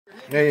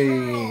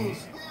Hey,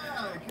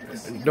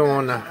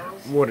 doing a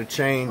water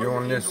change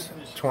on this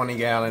 20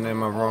 gallon in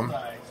my room.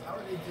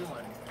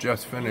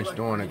 Just finished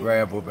doing a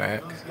gravel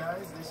back.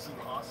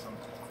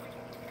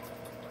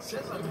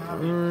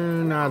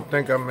 I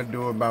think I'm gonna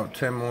do about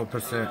 10 more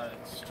 %.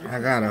 I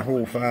got a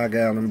whole 5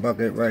 gallon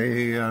bucket right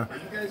here.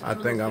 I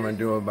think I'm gonna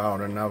do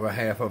about another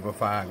half of a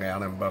 5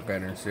 gallon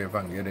bucket and see if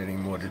I can get any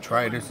more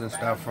detritus and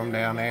stuff from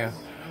down there.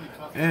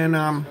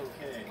 And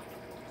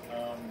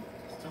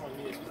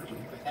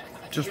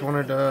just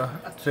wanted to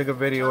take a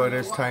video of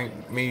this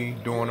tank, me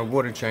doing a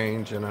water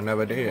change, and I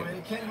never did.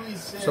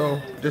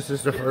 So this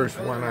is the first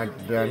one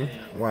I've done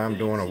while I'm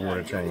doing a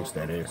water change,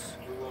 that is.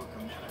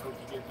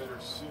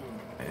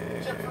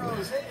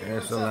 And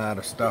there's a lot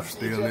of stuff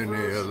still in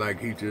there, like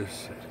he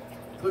just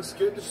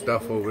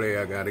stuff over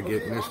there I gotta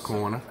get in this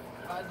corner.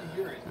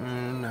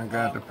 And I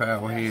got the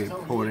power head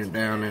pulling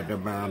down at the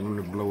bottom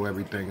to blow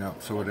everything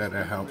up, so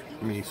that'll help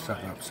me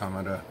suck up some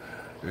of the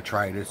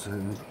detritus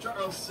and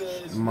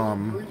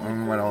mum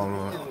and what all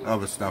the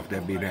other stuff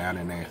that be down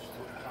in there.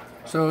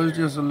 So it's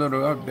just a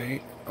little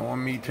update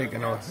on me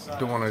doing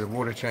a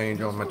water change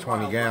on my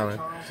 20 gallon.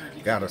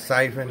 Got a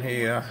siphon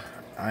here.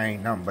 I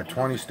ain't nothing but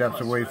 20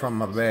 steps away from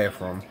my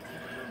bathroom.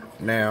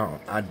 Now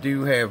I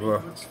do have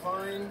a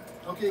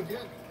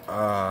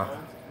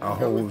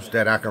hose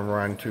that I can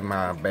run to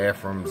my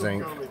bathroom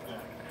sink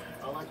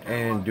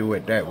and do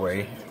it that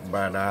way,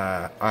 but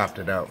I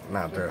opted out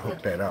not to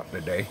hook that up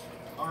today.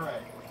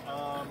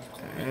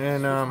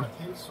 And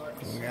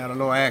got a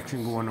little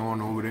action going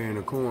on over there in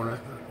the corner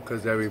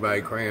because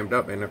everybody crammed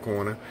up in the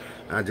corner.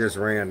 I just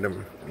ran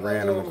them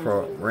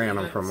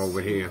from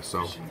over here,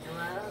 so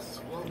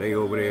they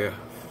over there.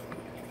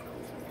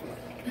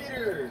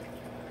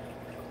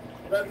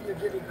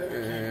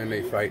 And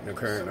they fighting the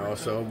current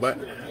also. But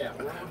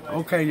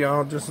okay,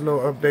 y'all, just a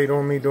little update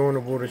on me doing the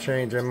water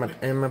change in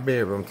my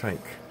bedroom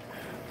tank.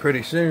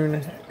 Pretty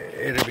soon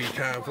it'll be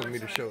time for me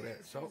to show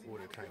that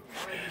saltwater tank,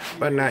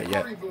 but not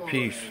yet.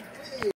 Peace.